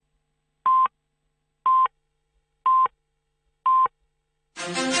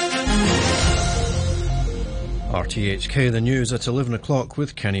RTHK, the news at 11 o'clock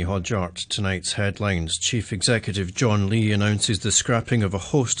with Kenny Hodgart. Tonight's headlines. Chief Executive John Lee announces the scrapping of a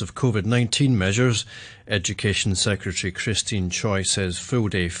host of COVID-19 measures. Education Secretary Christine Choi says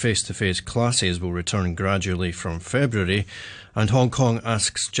full-day face-to-face classes will return gradually from February. And Hong Kong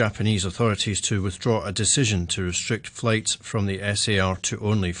asks Japanese authorities to withdraw a decision to restrict flights from the SAR to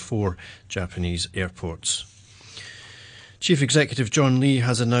only 4 Japanese airports. Chief Executive John Lee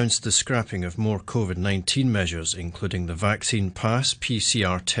has announced the scrapping of more COVID-19 measures, including the vaccine pass,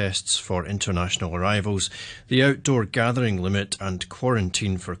 PCR tests for international arrivals, the outdoor gathering limit and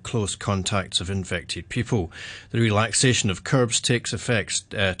quarantine for close contacts of infected people. The relaxation of curbs takes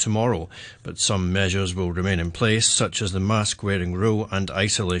effect tomorrow, but some measures will remain in place, such as the mask-wearing rule and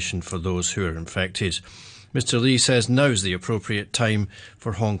isolation for those who are infected. Mr. Lee says now's the appropriate time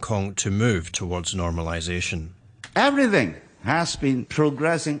for Hong Kong to move towards normalisation. Everything has been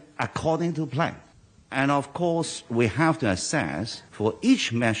progressing according to plan. And of course, we have to assess for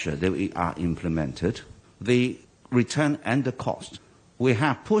each measure that we are implemented, the return and the cost. We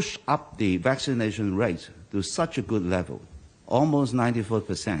have pushed up the vaccination rate to such a good level, almost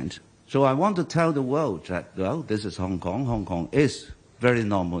 94%. So I want to tell the world that, well, this is Hong Kong. Hong Kong is very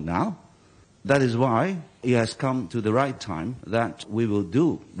normal now. That is why it has come to the right time that we will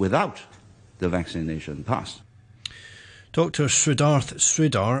do without the vaccination pass. Dr. Siddharth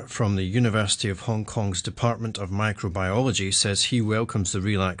Sridhar from the University of Hong Kong's Department of Microbiology says he welcomes the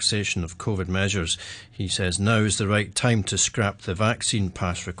relaxation of COVID measures. He says now is the right time to scrap the vaccine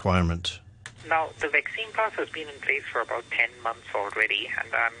pass requirement. Now, the vaccine pass has been in place for about 10 months already, and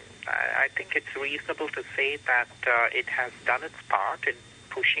I think it's reasonable to say that it has done its part in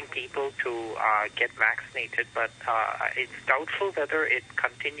pushing people to get vaccinated, but it's doubtful whether it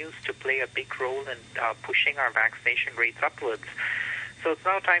continues to play a big role in pushing our vaccination rates upwards. So it's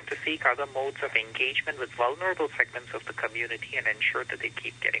now time to seek other modes of engagement with vulnerable segments of the community and ensure that they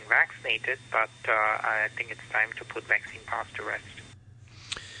keep getting vaccinated, but I think it's time to put vaccine pass to rest.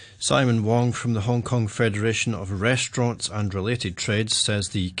 Simon Wong from the Hong Kong Federation of Restaurants and Related Trades says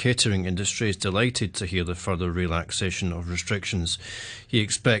the catering industry is delighted to hear the further relaxation of restrictions. He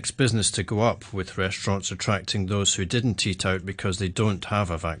expects business to go up, with restaurants attracting those who didn't eat out because they don't have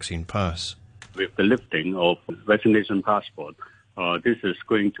a vaccine pass. With the lifting of vaccination passport, this is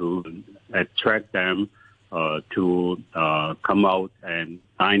going to attract them to come out and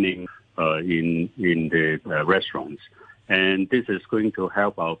dining in the restaurants. And this is going to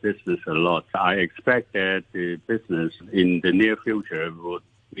help our business a lot. I expect that the business in the near future would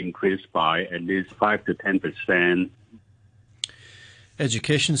increase by at least 5 to 10%.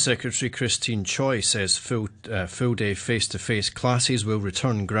 Education Secretary Christine Choi says full-day face-to-face classes will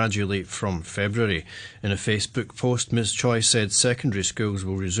return gradually from February. In a Facebook post, Ms Choi said secondary schools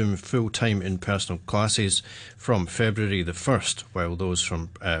will resume full-time in-person classes from February the 1st, while those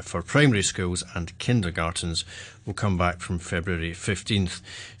for primary schools and kindergartens will come back from February 15th.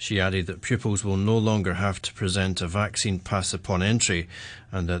 She added that pupils will no longer have to present a vaccine pass upon entry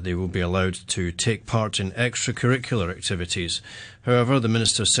and that they will be allowed to take part in extracurricular activities. However, the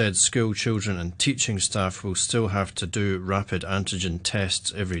Minister said school children and teaching staff will still have to do rapid antigen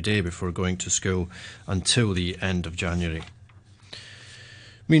tests every day before going to school until the end of January.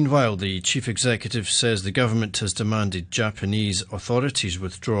 Meanwhile, the Chief Executive says the government has demanded Japanese authorities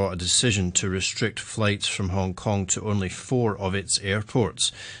withdraw a decision to restrict flights from Hong Kong to only 4 of its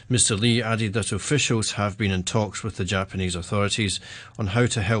airports. Mr. Lee added that officials have been in talks with the Japanese authorities on how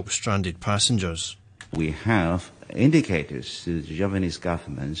to help stranded passengers. We have indicated to the Japanese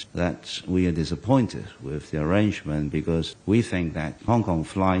government that we are disappointed with the arrangement because we think that Hong Kong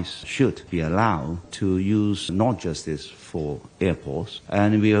flights should be allowed to use not just these 4 airports.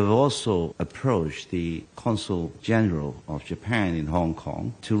 And we have also approached the Consul General of Japan in Hong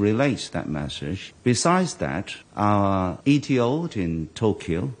Kong to relate that message. Besides that, our ETO in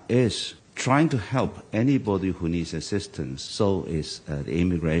Tokyo is trying to help anybody who needs assistance, so is the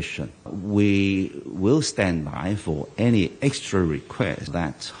immigration. We will stand by for any extra requests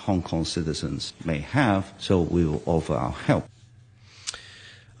that Hong Kong citizens may have, so we will offer our help.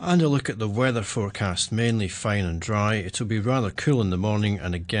 And a look at the weather forecast, mainly fine and dry. It'll be rather cool in the morning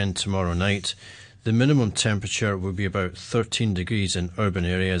and again tomorrow night. The minimum temperature will be about 13 degrees in urban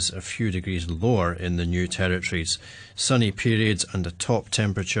areas, a few degrees lower in the new territories. Sunny periods and a top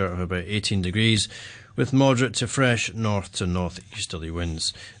temperature of about 18 degrees, with moderate to fresh north to northeasterly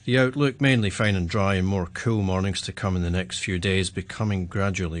winds. The outlook mainly fine and dry and more cool mornings to come in the next few days, becoming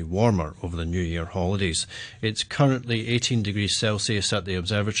gradually warmer over the New Year holidays. It's currently 18 degrees Celsius at the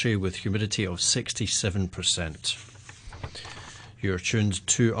observatory with humidity of 67%. You're tuned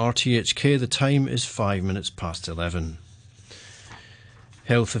to RTHK. The time is 5 minutes past 11.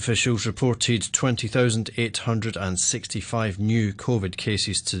 Health officials reported 20,865 new COVID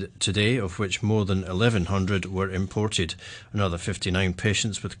cases today, of which more than 1,100 were imported. Another 59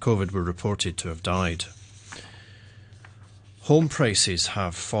 patients with COVID were reported to have died. Home prices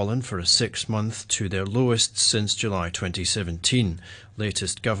have fallen for a 6-month to their lowest since July 2017.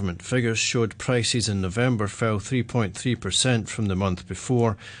 Latest government figures showed prices in November fell 3.3% from the month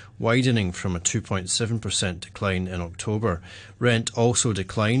before, widening from a 2.7% decline in October. Rent also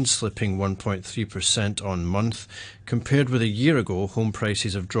declined, slipping 1.3% on month. Compared with a year ago, home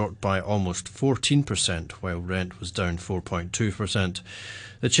prices have dropped by almost 14%, while rent was down 4.2%.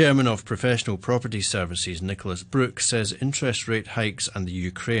 The chairman of Professional Property Services, Nicholas Brooke, says interest rate hikes and the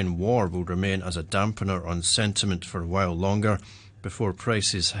Ukraine war will remain as a dampener on sentiment for a while longer before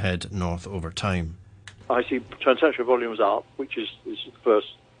prices head north over time. I see transaction volumes up, which is the first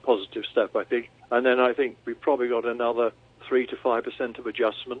positive step, I think. And then I think we've probably got another 3 to 5% of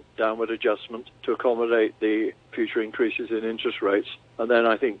adjustment, downward adjustment, to accommodate the future increases in interest rates. And then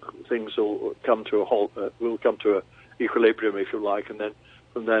I think things will come to a halt, will come to an equilibrium, if you like, and then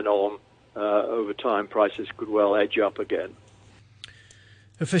from then on, over time, prices could well edge up again.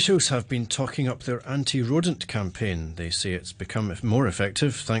 Officials have been talking up their anti-rodent campaign. They say it's become more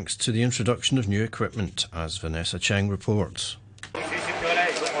effective thanks to the introduction of new equipment, as Vanessa Cheng reports.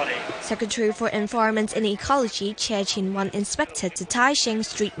 Secretary for Environment and Ecology Che Chin-wan inspected the Taixing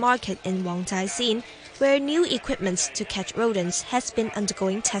Street Market in Wangzai Xin, where new equipment to catch rodents has been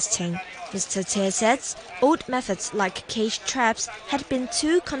undergoing testing. Mr. Che says old methods like cage traps had been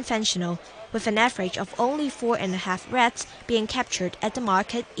too conventional, with an average of only 4.5 rats being captured at the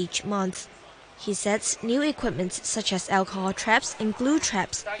market each month. He says new equipment such as alcohol traps and glue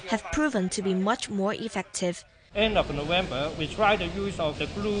traps have proven to be much more effective. End of November, we tried the use of the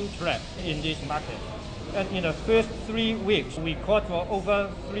glue trap in this market. And in the first 3 weeks, we caught for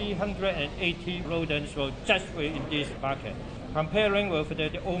over 380 rodents just in this market. Comparing with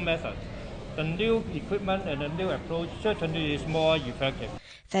the old method, the new equipment and the new approach certainly is more effective.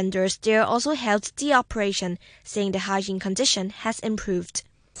 Vendors there also held the operation, saying the hygiene condition has improved.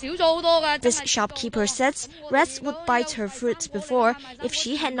 This shopkeeper says rats would bite her fruits before if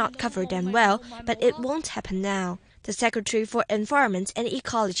she had not covered them well, but it won't happen now. The Secretary for Environment and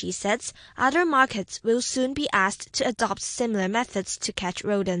Ecology says other markets will soon be asked to adopt similar methods to catch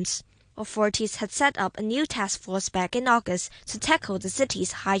rodents. Authorities had set up a new task force back in August to tackle the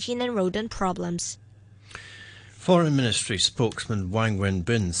city's hygiene and rodent problems. Foreign Ministry spokesman Wang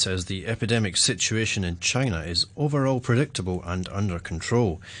Wenbin says the epidemic situation in China is overall predictable and under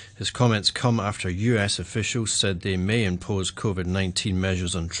control. His comments come after US officials said they may impose COVID-19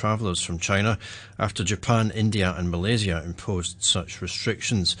 measures on travellers from China after Japan, India and Malaysia imposed such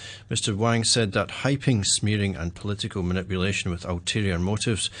restrictions. Mr. Wang said that hyping, smearing and political manipulation with ulterior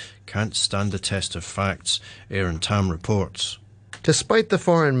motives can't stand the test of facts. Aaron Tam reports. Despite the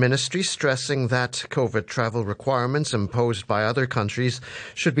Foreign Ministry stressing that COVID travel requirements imposed by other countries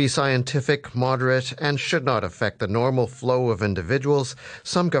should be scientific, moderate, and should not affect the normal flow of individuals,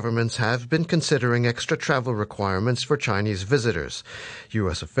 some governments have been considering extra travel requirements for Chinese visitors.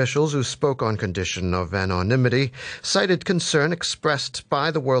 U.S. officials who spoke on condition of anonymity cited concern expressed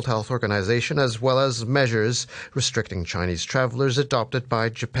by the World Health Organization as well as measures restricting Chinese travelers adopted by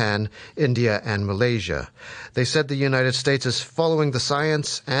Japan, India, and Malaysia. They said the United States is following the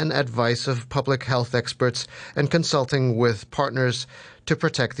science and advice of public health experts and consulting with partners to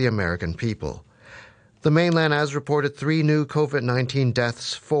protect the American people. The mainland has reported 3 new COVID-19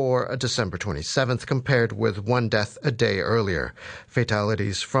 deaths for December 27th, compared with 1 death a day earlier.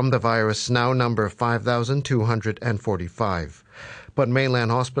 Fatalities from the virus now number 5,245. But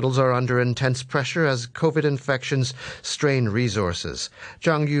mainland hospitals are under intense pressure as COVID infections strain resources.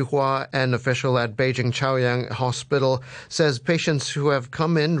 Zhang Yuhua, an official at Beijing Chaoyang Hospital, says patients who have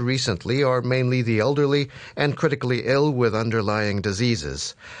come in recently are mainly the elderly and critically ill with underlying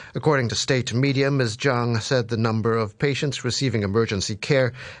diseases. According to state media, Ms. Zhang said the number of patients receiving emergency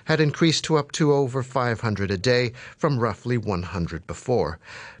care had increased to up to over 500 a day from roughly 100 before.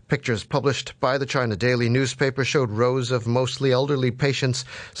 Pictures published by the China Daily newspaper showed rows of mostly elderly patients,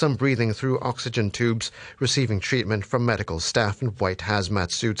 some breathing through oxygen tubes, receiving treatment from medical staff in white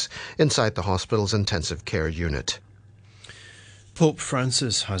hazmat suits inside the hospital's intensive care unit. Pope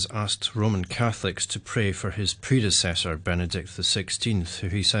Francis has asked Roman Catholics to pray for his predecessor, Benedict XVI, who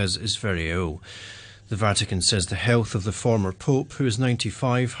he says is very ill. The Vatican says the health of the former Pope, who is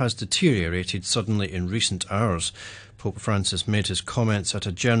 95, has deteriorated suddenly in recent hours. Pope Francis made his comments at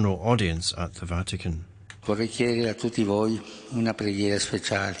a general audience at the Vatican. Vorrei chiedere a tutti voi una preghiera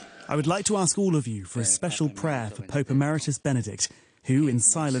speciale. I would like to ask all of you for a special prayer for Pope Emeritus Benedict, who, in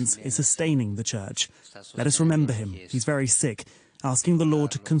silence, is sustaining the Church. Let us remember him. He's very sick, asking the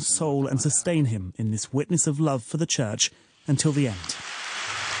Lord to console and sustain him in this witness of love for the Church until the end.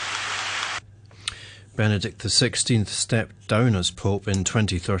 Benedict XVI stepped down as Pope in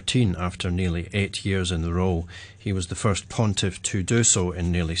 2013 after nearly 8 years in the role. He was the first pontiff to do so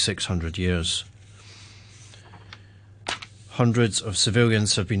in nearly 600 years. Hundreds of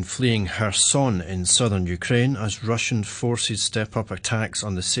civilians have been fleeing Kherson in southern Ukraine as Russian forces step up attacks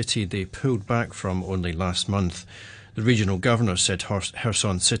on the city they pulled back from only last month. The regional governor said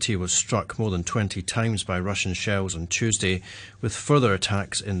Kherson city was struck more than 20 times by Russian shells on Tuesday, with further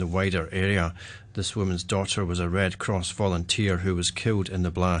attacks in the wider area. This woman's daughter was a Red Cross volunteer who was killed in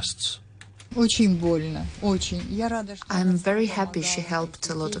the blasts. I'm very happy she helped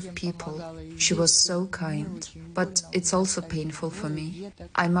a lot of people. She was so kind. But it's also painful for me.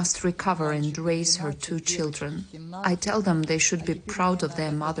 I must recover and raise her 2 children. I tell them they should be proud of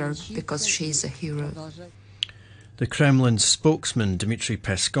their mother because she is a hero. The Kremlin's spokesman Dmitry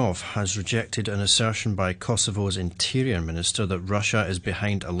Peskov has rejected an assertion by Kosovo's interior minister that Russia is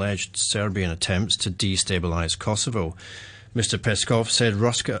behind alleged Serbian attempts to destabilise Kosovo. Mr. Peskov said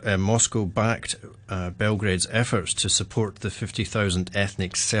Moscow backed Belgrade's efforts to support the 50,000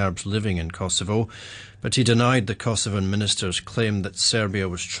 ethnic Serbs living in Kosovo, but he denied the Kosovan minister's claim that Serbia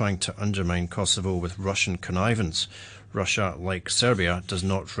was trying to undermine Kosovo with Russian connivance. Russia, like Serbia, does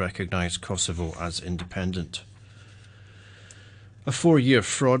not recognise Kosovo as independent. A 4-year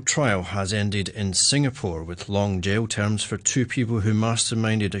fraud trial has ended in Singapore with long jail terms for 2 people who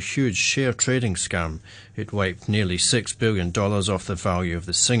masterminded a huge share trading scam. It wiped nearly $6 billion off the value of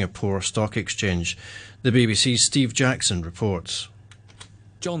the Singapore Stock Exchange. The BBC's Steve Jackson reports.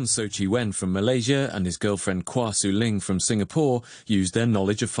 John So Chi Wen from Malaysia and his girlfriend Kwa Su Ling from Singapore used their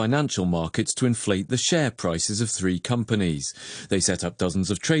knowledge of financial markets to inflate the share prices of 3 companies. They set up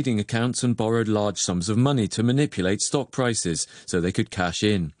dozens of trading accounts and borrowed large sums of money to manipulate stock prices so they could cash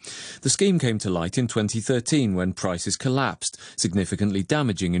in. The scheme came to light in 2013 when prices collapsed, significantly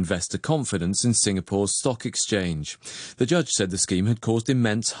damaging investor confidence in Singapore's stock exchange. The judge said the scheme had caused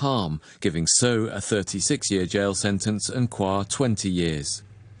immense harm, giving So a 36-year jail sentence and Kwa 20 years.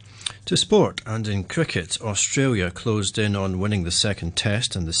 To sport, and in cricket, Australia closed in on winning the second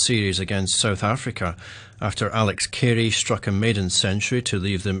test in the series against South Africa after Alex Carey struck a maiden century to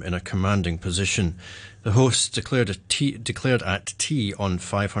leave them in a commanding position. The hosts declared at tea on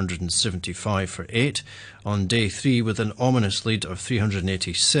 575 for 8 on day 3 with an ominous lead of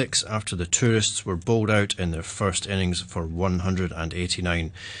 386 after the tourists were bowled out in their first innings for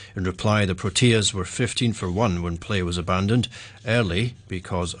 189. In reply, the Proteas were 15 for 1 when play was abandoned early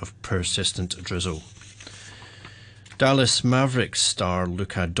because of persistent drizzle. Dallas Mavericks star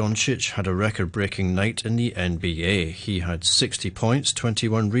Luka Doncic had a record-breaking night in the NBA. He had 60 points,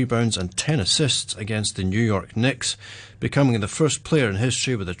 21 rebounds and 10 assists against the New York Knicks, becoming the first player in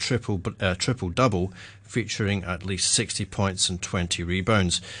history with a triple-double featuring at least 60 points and 20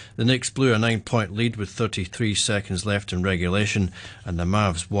 rebounds. The Knicks blew a 9-point lead with 33 seconds left in regulation, and the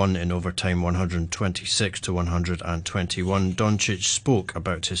Mavs won in overtime 126-121. Doncic spoke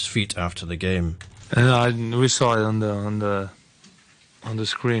about his feat after the game. We saw it on the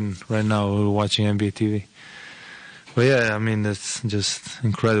screen right now. We're watching NBA TV. But yeah, I mean, it's just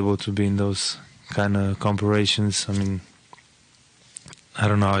incredible to be in those kind of comparisons. I mean, I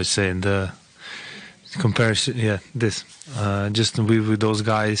don't know how I say it. The comparison, yeah, this. Just to be with those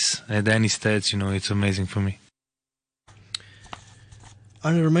guys at any stage, it's amazing for me.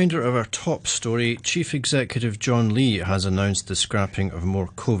 And a reminder of our top story, Chief Executive John Lee has announced the scrapping of more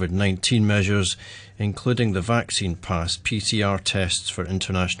COVID-19 measures, including the vaccine pass, PCR tests for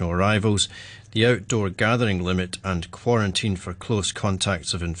international arrivals, the outdoor gathering limit and quarantine for close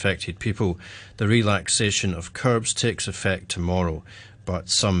contacts of infected people. The relaxation of curbs takes effect tomorrow, but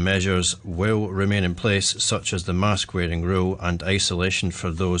some measures will remain in place, such as the mask-wearing rule and isolation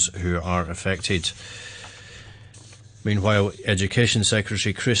for those who are affected. Meanwhile, Education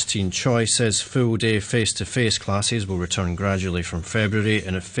Secretary Christine Choi says full-day face-to-face classes will return gradually from February.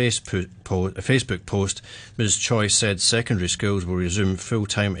 In a Facebook post, Ms Choi said secondary schools will resume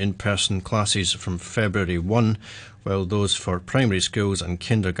full-time in-person classes from February 1, while those for primary schools and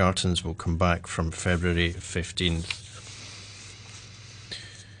kindergartens will come back from February 15th.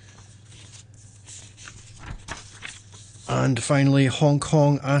 And finally, Hong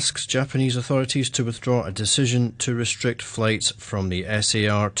Kong asks Japanese authorities to withdraw a decision to restrict flights from the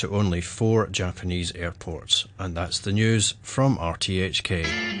SAR to only 4 Japanese airports. And that's the news from RTHK.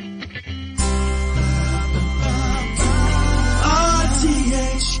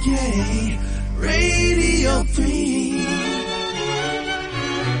 RTHK Radio 3.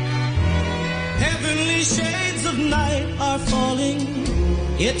 Heavenly shades of night are falling.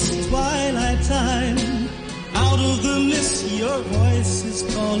 It's twilight time. Out of the mist your voice is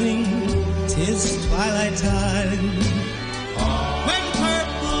calling. 'Tis twilight time. When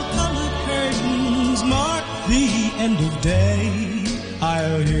purple-colored curtains mark the end of day,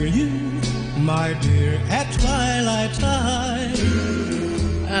 I'll hear you, my dear, at twilight time.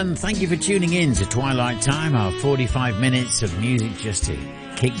 And thank you for tuning in to Twilight Time, our 45 minutes of music just to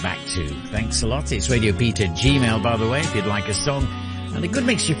kick back to. Thanks a lot. It's Radio Pete at Gmail, by the way, if you'd like a song. And a good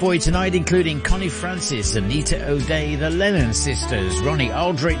mixture for you tonight, including Connie Francis, Anita O'Day, the Lennon Sisters, Ronnie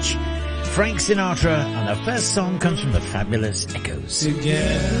Aldrich, Frank Sinatra, and our first song comes from the Fabulous Echoes. Together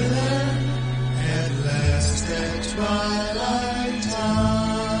at last at twilight time.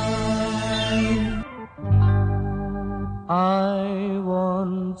 I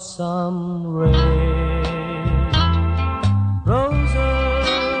want some red roses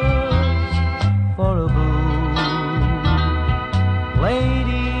for a blue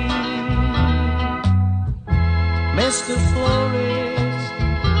lady. Mr. Florist,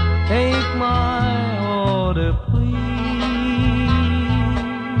 take my order, please.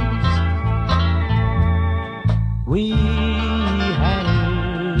 We had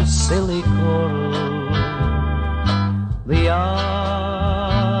a silly quarrel the other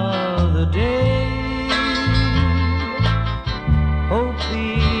day. Hope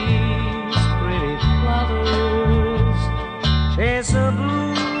these pretty flowers chase the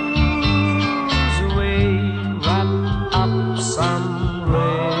blues away. Wrap up some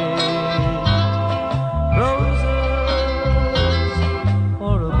red roses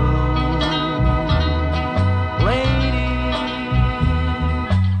for a blue lady.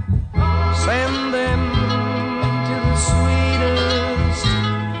 Send them to the sweetest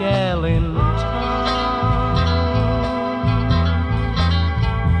gal in town,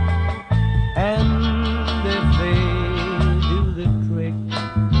 and if they do the trick,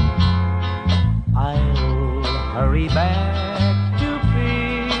 I'll hurry back to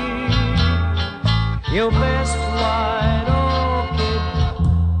pick your best white orchid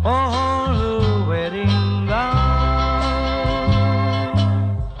for her wedding gown.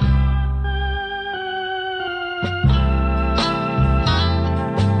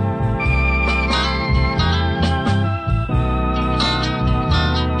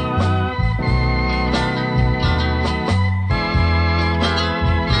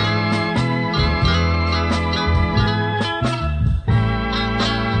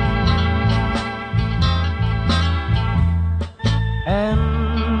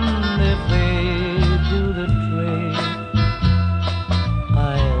 And if they do the trick,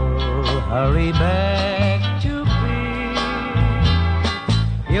 I'll hurry back to pick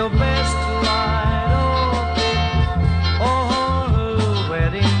your best white orchid for her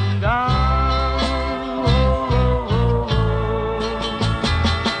wedding gown.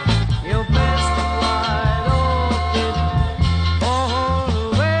 Your best white orchid for her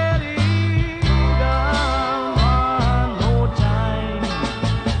wedding gown. One more time,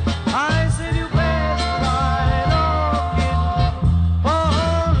 I said your best white orchid for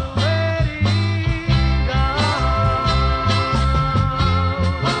her wedding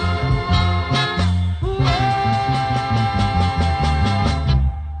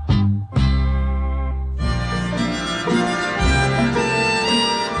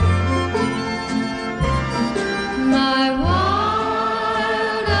My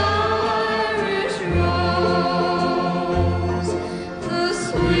wild Irish rose, the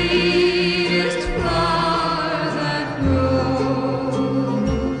sweetest flower that grows.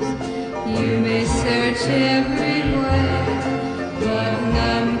 You may search every